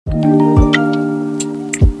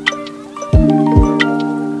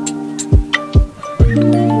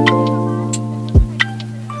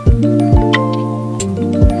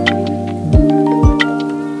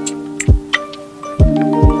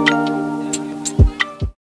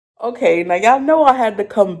Okay, now y'all know I had to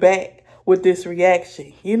come back with this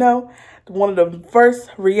reaction, you know? One of the first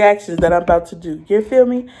reactions that I'm about to do. You feel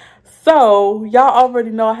me? So, y'all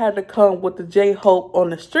already know I had to come with the J-Hope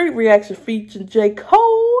on the Street reaction featuring J.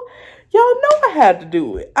 Cole. Y'all know I had to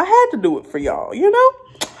do it. I had to do it for y'all, you know?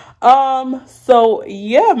 So,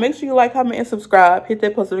 yeah, make sure you like, comment, and subscribe. Hit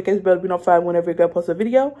that post notification bell to be notified whenever you post a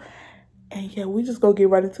video. And, yeah, we just gonna get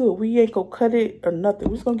right into it. We ain't gonna cut it or nothing.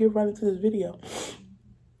 We're just gonna get right into this video.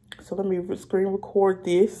 So, let me screen record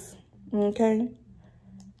this. Okay?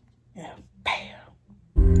 Yeah, bam.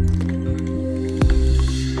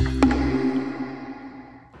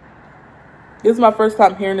 This is my first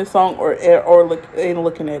time hearing this song or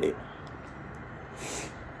looking at it.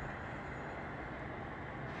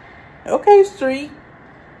 Okay, Street.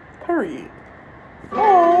 Period.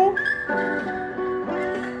 Oh.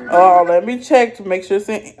 Oh, let me check to make sure it's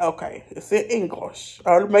in. Okay, it's in English.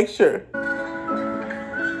 I want to make sure.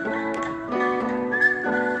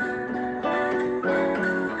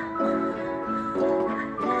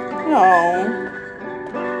 Oh.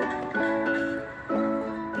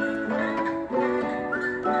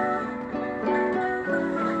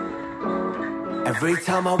 Every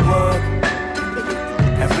time I work,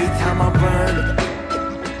 every time I run,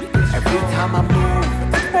 every time I move,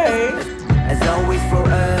 Hey. as always for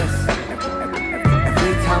us.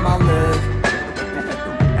 Every time I live,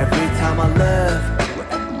 every time I love,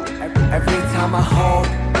 every time I hope,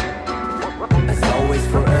 as always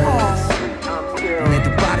for us. 내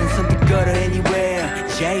두 발은 선택걸어 anywhere,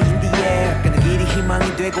 J in the air. 그는 길이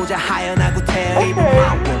희망이 되고자 하연하고 태어. Even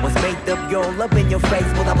my world was made of your love in your face.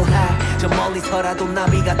 보다 더 high, 저 멀리서라도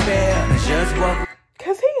나비가 돼. Just walk.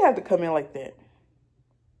 Cause he had to come in like that.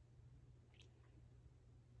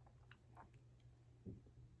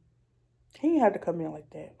 He had to come in like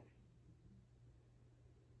that.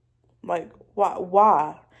 Like,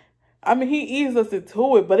 why? I mean, he eased us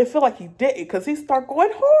into it, but it felt like he didn't, because he started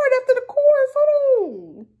going hard after the chorus. Hold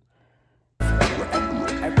on.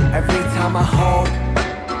 Every time I hope,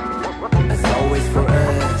 as always for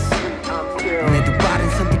us. 내 두 발은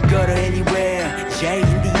선택걸어 anywhere, J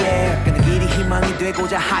in the air. 그는 길이 희망이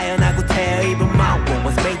되고자 하연하고 태어. Even my world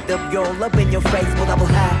was made of your love in your face. 보다 더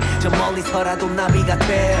high, 저 멀리서라도 나비가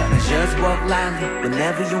돼. Just walk lightly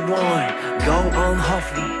whenever you want. Go on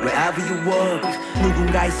hopefully wherever you walk.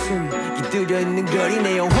 누군가의 숨 깃들여 있는 거리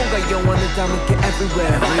내 영혼과 영원을 담을게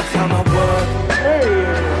everywhere. Every time I walk,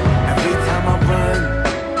 every time I run,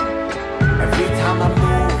 every time I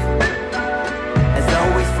move, as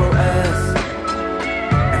always for us.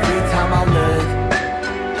 Every time I look,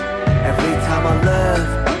 every time I love,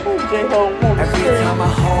 every time I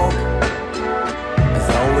hope, as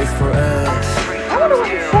always for us.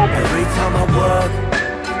 Every time I walk,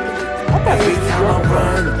 every time I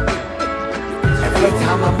run, every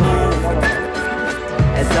time I move,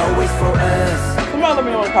 as always for us. Come on, let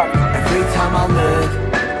me know what I'm talking. Every time I look,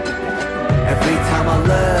 every time I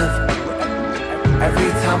love,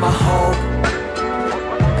 every time I hope,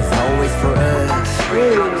 as always for us.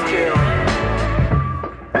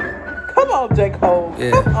 Come on, J. Cole.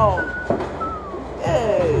 Yeah. Come on.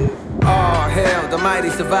 Yes. Oh, hell, the mighty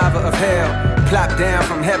survivor of hell. Plopped down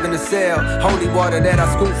from heaven to sail. Holy water that I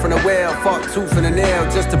scooped from the well. Fought tooth and a nail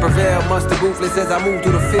just to prevail. Monster ruthless as I move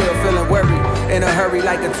through the field. Feeling worried, in a hurry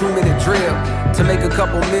like a 2-minute drill. To make a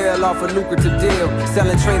couple mil off a lucrative deal.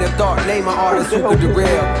 Selling train of thought, name an artist who could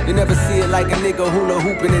derail. You never see it like a nigga hula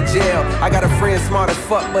hooping in jail. I got a friend smart as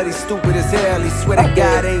fuck, but he's stupid as hell. He swear to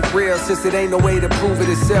God ain't real, since it ain't no way to prove it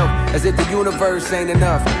itself. As if the universe ain't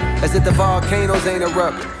enough. As if the volcanoes ain't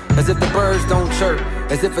erupt. As if the birds don't chirp.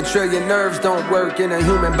 As if a trillion nerves don't work in a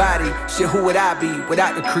human body. Shit, who would I be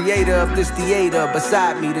without the creator of this theater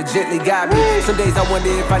beside me to gently guide me? Some days I wonder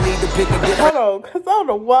if I need to pick a different. Hold on, because I don't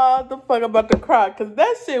know why the fuck I'm about to cry, because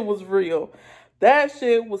that shit was real. That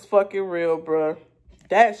shit was fucking real, bruh.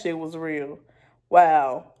 That shit was real.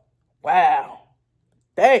 Wow. Wow.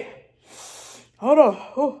 Damn. Hold on.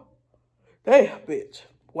 Oh. Damn, bitch.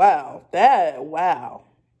 Wow. Wow.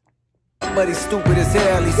 But he's stupid as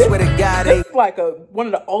hell, he swear to God ain't. It's like one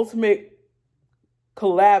of the ultimate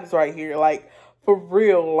collabs right here. Like, for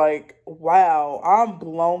real, like, wow. I'm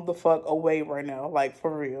blown the fuck away right now. Like,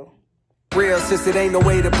 for real. Real, since it ain't no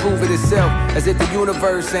way to prove it itself. As if the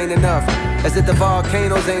universe ain't enough. As if the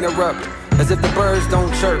volcanoes ain't erupt. As if the birds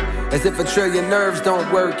don't chirp. As if a trillion nerves don't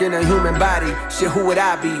work in a human body. Shit, who would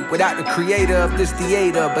I be without the creator of this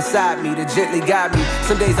theater beside me to gently guide me?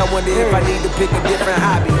 Some days I wonder if I need to pick a different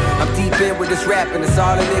hobby. I'm deep in with this rapping, it's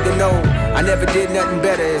all a nigga know. I never did nothing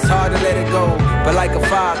better, it's hard to let it go. But like a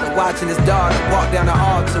father watching his daughter walk down the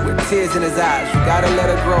altar with tears in his eyes, you gotta let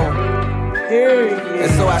her grow. Period.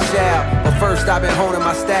 and so I shall. But first I've been honing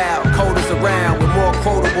my style. Coders around with more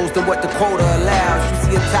quotables than what the quota allows. You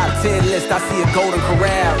see a top 10 list, I see a golden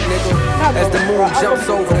corral, nigga. As the moon jumps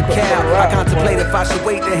over the cow, I contemplate if I should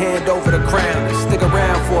wait to hand over the crown and stick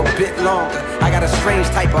around for a bit longer. I got a strange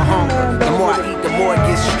type of hunger. The more I eat, the more it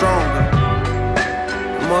gets stronger.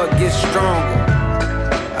 The more it gets stronger.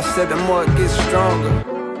 I said the more it gets stronger.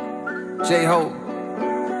 J-Ho,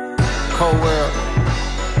 Cold World.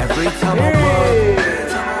 Every time I run,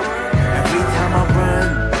 every time I run,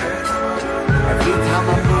 every time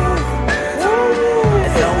I move,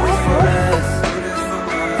 it's always for us.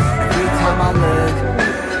 Every time I look,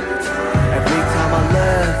 every time I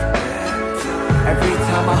love, every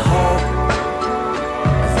time I hope,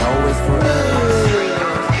 it's always for us.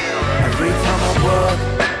 Every time I walk,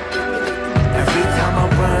 every time I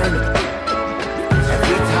run,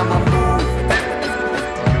 every time I move,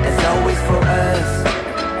 it's always for us.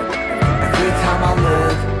 Every time I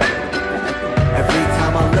look, every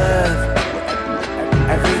time I love,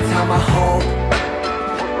 every time I hope,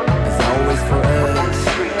 it's always for us.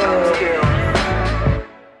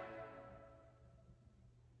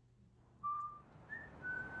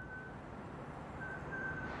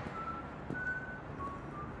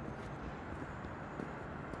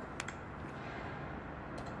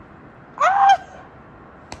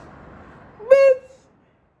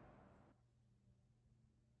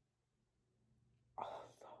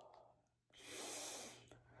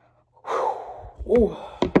 Ooh,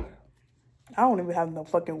 I don't even have no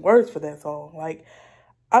fucking words for that song. Like,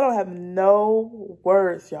 I don't have no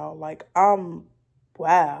words, y'all. Like,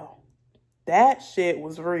 wow. That shit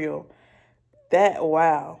was real.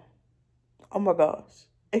 Wow. Oh my gosh.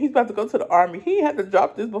 And he's about to go to the army. He had to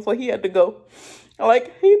drop this before he had to go.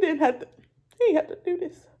 Like, he had to do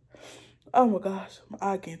this. Oh my gosh. My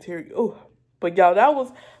eye can't tear you. Ooh. But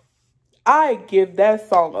y'all, I give that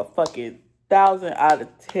song a fucking 1,000 out of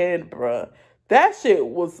 10, bruh. That shit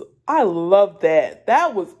was, I love that.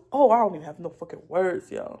 That was, I don't even have no fucking words,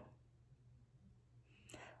 y'all.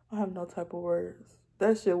 I have no type of words.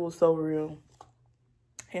 That shit was so real.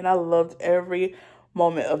 And I loved every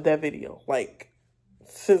moment of that video. Like,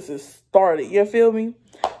 since it started, you feel me?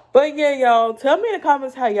 But yeah, y'all, tell me in the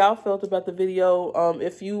comments how y'all felt about the video.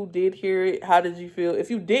 If you did hear it, how did you feel? If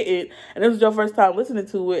you didn't, and this was your first time listening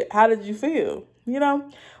to it, how did you feel? You know,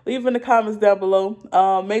 leave in the comments down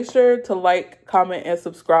below. Make sure to like, comment, and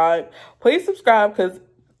subscribe. Please subscribe because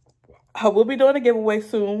I will be doing a giveaway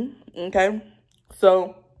soon. Okay,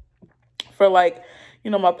 so for like, you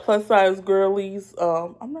know, my plus size girlies,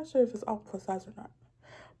 I'm not sure if it's all plus size or not,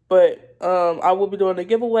 but I will be doing a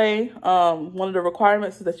giveaway. One of the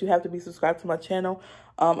requirements is that you have to be subscribed to my channel.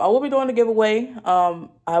 I will be doing a giveaway.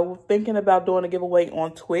 I was thinking about doing a giveaway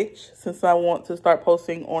on Twitch since I want to start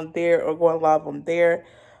posting on there or going live on there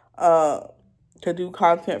to do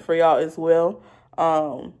content for y'all as well.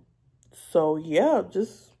 So yeah,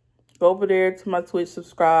 just go over there to my Twitch,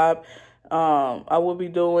 subscribe. I will be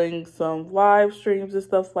doing some live streams and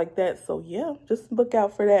stuff like that. So yeah, just look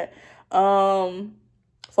out for that. Follow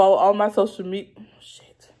all my social media.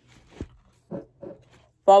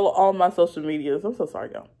 Follow all my social medias. I'm so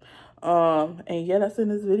sorry, y'all. And yeah, that's in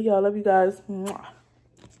this video. I love you guys. Mwah.